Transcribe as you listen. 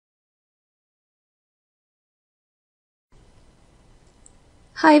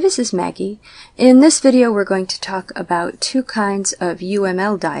Hi, this is Maggie. In this video we're going to talk about two kinds of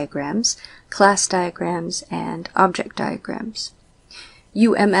UML diagrams, class diagrams and object diagrams.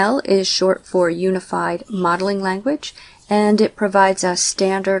 UML is short for Unified Modeling Language, and it provides a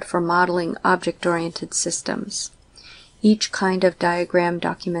standard for modeling object-oriented systems. Each kind of diagram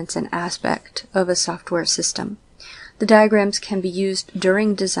documents an aspect of a software system. The diagrams can be used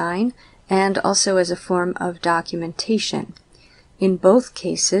during design and also as a form of documentation. In both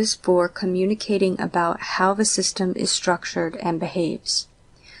cases, for communicating about how the system is structured and behaves.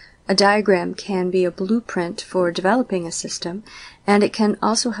 A diagram can be a blueprint for developing a system, and it can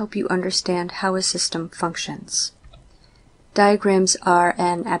also help you understand how a system functions. Diagrams are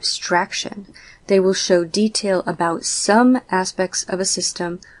an abstraction. They will show detail about some aspects of a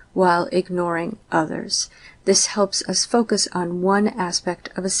system while ignoring others. This helps us focus on one aspect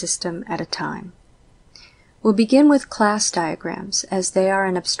of a system at a time. We'll begin with class diagrams, as they are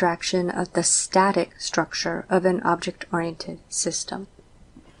an abstraction of the static structure of an object-oriented system.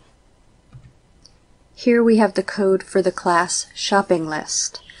 Here we have the code for the class shopping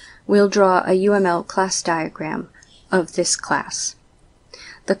list. We'll draw a UML class diagram of this class.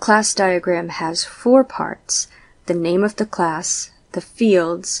 The class diagram has four parts: the name of the class, the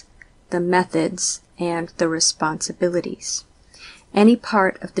fields, the methods, and the responsibilities. Any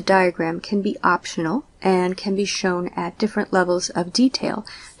part of the diagram can be optional and can be shown at different levels of detail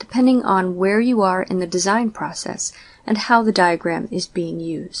depending on where you are in the design process and how the diagram is being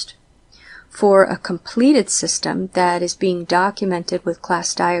used. For a completed system that is being documented with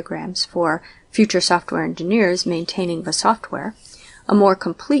class diagrams for future software engineers maintaining the software, a more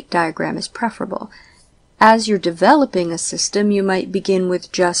complete diagram is preferable. As you're developing a system, you might begin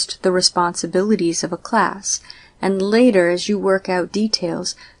with just the responsibilities of a class, and later, as you work out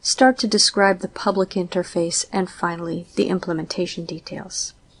details, start to describe the public interface and finally the implementation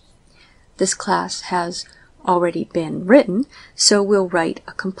details. This class has already been written, so we'll write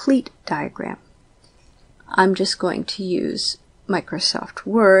a complete diagram. I'm just going to use Microsoft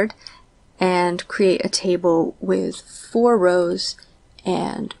Word and create a table with 4 rows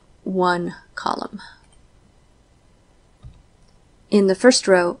and 1 column. In the first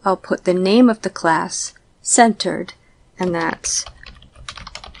row, I'll put the name of the class centered, and that's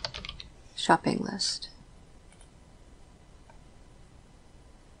shopping list.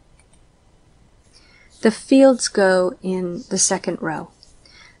 The fields go in the second row.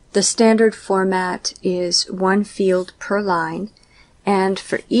 The standard format is 1 field per line, and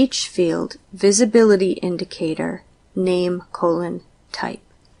for each field, visibility indicator, name, type.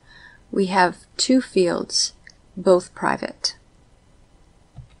 We have 2 fields, both private.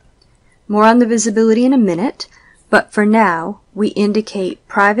 More on the visibility in a minute, but for now, we indicate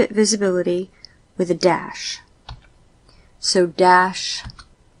private visibility with a dash. So dash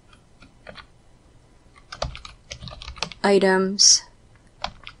items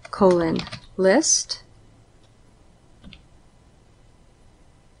list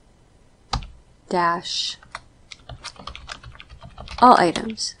dash all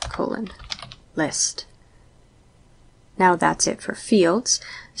items list. Now that's it for fields,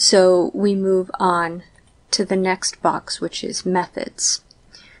 so we move on to the next box, which is methods.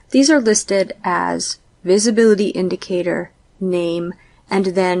 These are listed as visibility indicator, name, and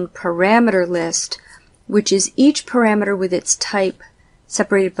then parameter list, which is each parameter with its type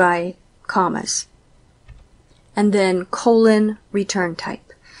separated by commas, and then return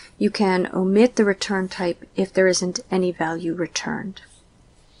type. You can omit the return type if there isn't any value returned.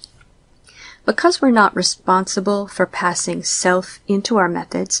 Because we're not responsible for passing self into our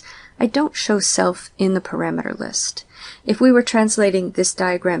methods, I don't show self in the parameter list. If we were translating this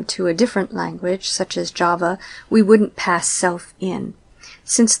diagram to a different language, such as Java, we wouldn't pass self in.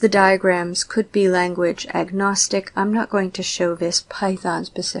 Since the diagrams could be language agnostic, I'm not going to show this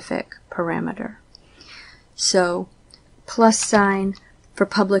Python-specific parameter. So, +, for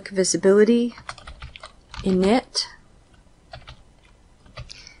public visibility, init,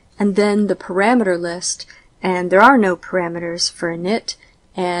 and then the parameter list, and there are no parameters for init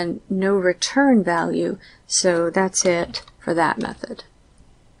and no return value, so that's it for that method.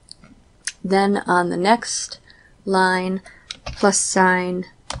 Then on the next line, +,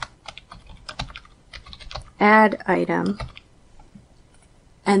 add item,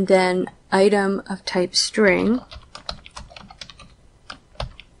 and then item of type string,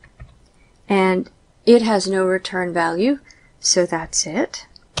 and it has no return value, so that's it.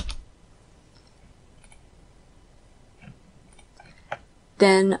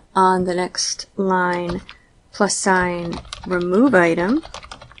 Then on the next line, +, remove item,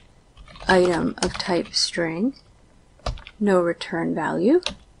 item of type string, no return value.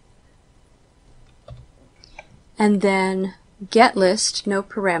 And then get list, no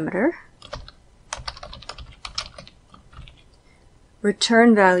parameter.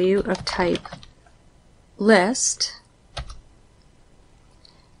 Return value of type list.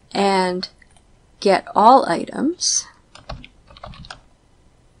 And get all items.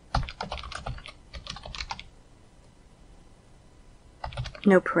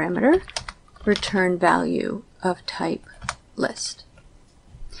 No parameter, return value of type list.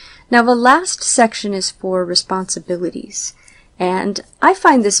 Now the last section is for responsibilities, and I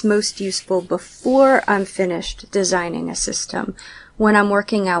find this most useful before I'm finished designing a system, when I'm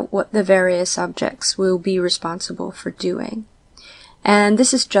working out what the various objects will be responsible for doing. And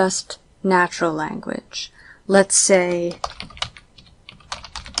this is just natural language. Let's say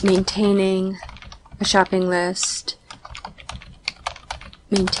maintaining a shopping list,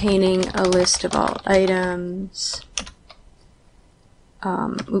 maintaining a list of all items,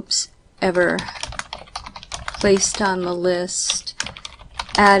 ever placed on the list,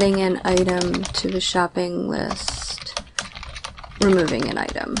 adding an item to the shopping list, removing an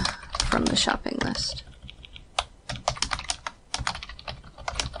item from the shopping list.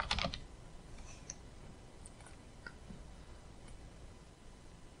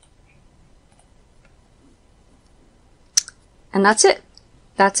 And that's it.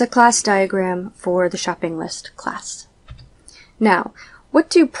 That's a class diagram for the shopping list class. Now, what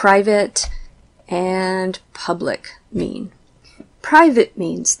do private and public mean? Private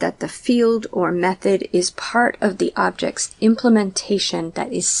means that the field or method is part of the object's implementation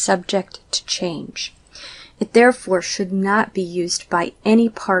that is subject to change. It therefore should not be used by any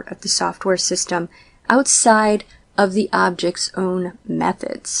part of the software system outside of the object's own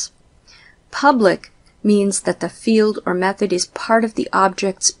methods. Public means that the field or method is part of the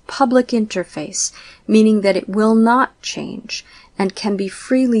object's public interface, meaning that it will not change and can be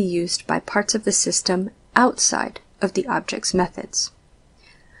freely used by parts of the system outside of the object's methods.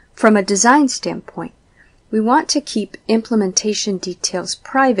 From a design standpoint, we want to keep implementation details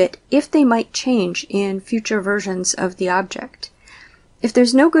private if they might change in future versions of the object. If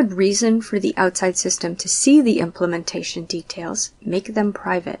there's no good reason for the outside system to see the implementation details, make them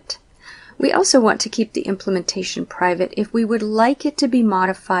private. We also want to keep the implementation private if we would like it to be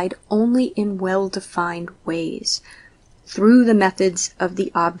modified only in well-defined ways, through the methods of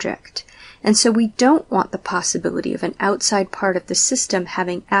the object. And so we don't want the possibility of an outside part of the system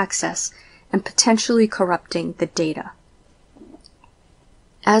having access and potentially corrupting the data.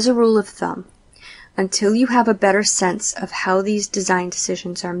 As a rule of thumb, until you have a better sense of how these design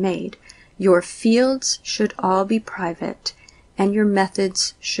decisions are made, your fields should all be private and your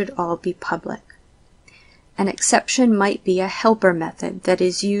methods should all be public. An exception might be a helper method that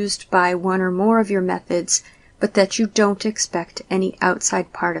is used by one or more of your methods, but that you don't expect any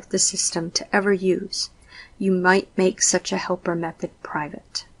outside part of the system to ever use. You might make such a helper method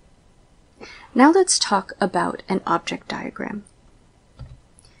private. Now let's talk about an object diagram.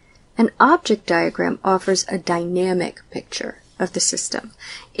 An object diagram offers a dynamic picture of the system.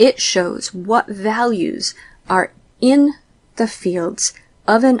 It shows what values are in the fields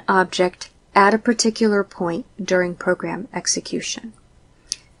of an object at a particular point during program execution.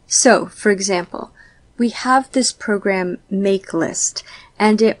 So, for example, we have this program makeList,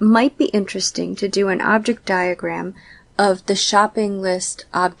 and it might be interesting to do an object diagram of the shopping list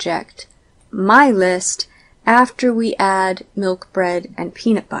object myList after we add milk, bread, and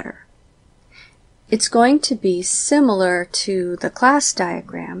peanut butter. It's going to be similar to the class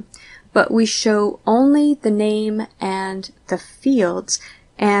diagram, but we show only the name and the fields,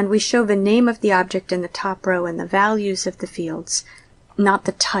 and we show the name of the object in the top row and the values of the fields, not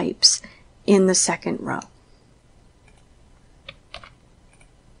the types, in the second row.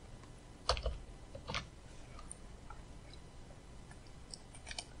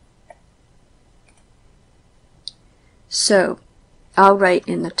 So I'll write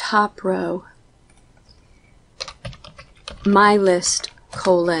in the top row myList :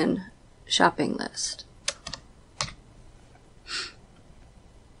 shopping list.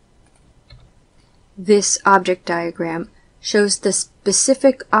 This object diagram shows the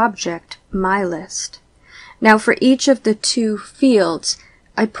specific object myList. Now for each of the two fields,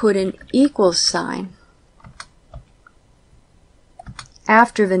 I put an equal sign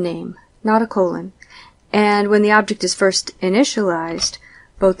after the name, not a colon. And when the object is first initialized,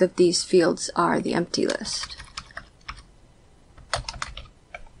 both of these fields are the empty list.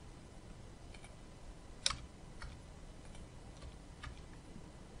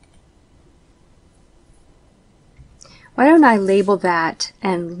 Why don't I label that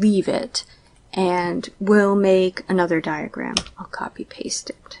and leave it, and we'll make another diagram. I'll copy paste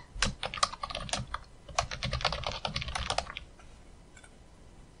it.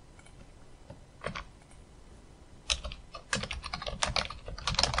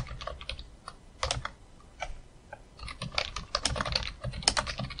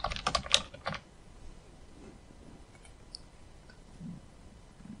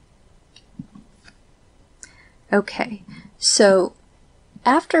 Okay, so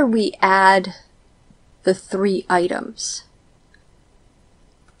after we add the 3 items,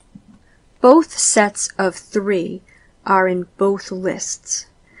 both sets of 3 are in both lists.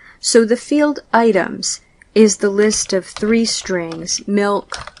 So the field items is the list of 3 strings: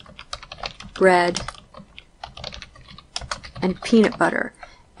 milk, bread, and peanut butter.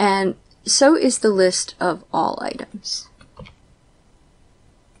 And so is the list of all items.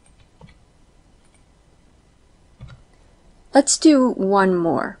 Let's do one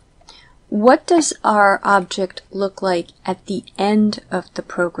more. What does our object look like at the end of the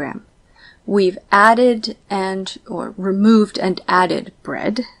program? We've added or removed and added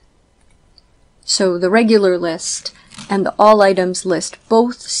bread. So the regular list and the all items list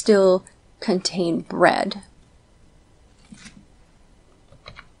both still contain bread.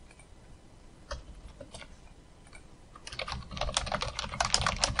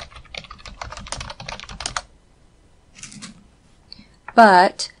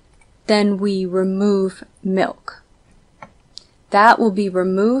 But then we remove milk. That will be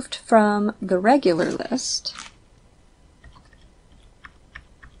removed from the regular list,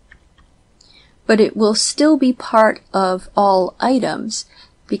 but it will still be part of all items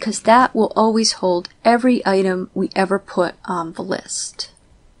because that will always hold every item we ever put on the list.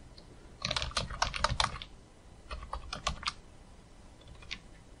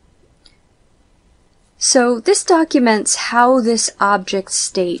 So this documents how this object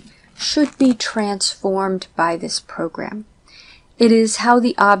state should be transformed by this program. It is how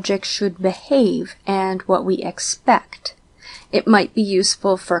the object should behave and what we expect. It might be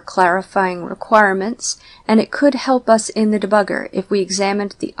useful for clarifying requirements, and it could help us in the debugger if we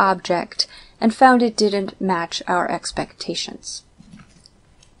examined the object and found it didn't match our expectations.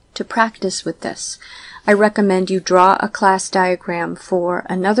 To practice with this, I recommend you draw a class diagram for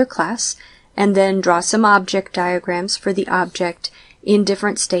another class and then draw some object diagrams for the object in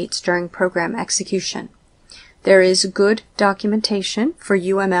different states during program execution. There is good documentation for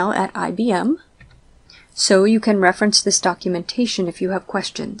UML at IBM, so you can reference this documentation if you have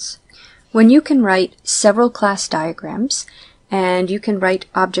questions. When you can write several class diagrams, and you can write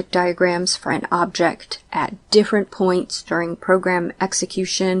object diagrams for an object at different points during program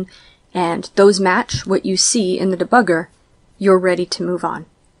execution, and those match what you see in the debugger, you're ready to move on.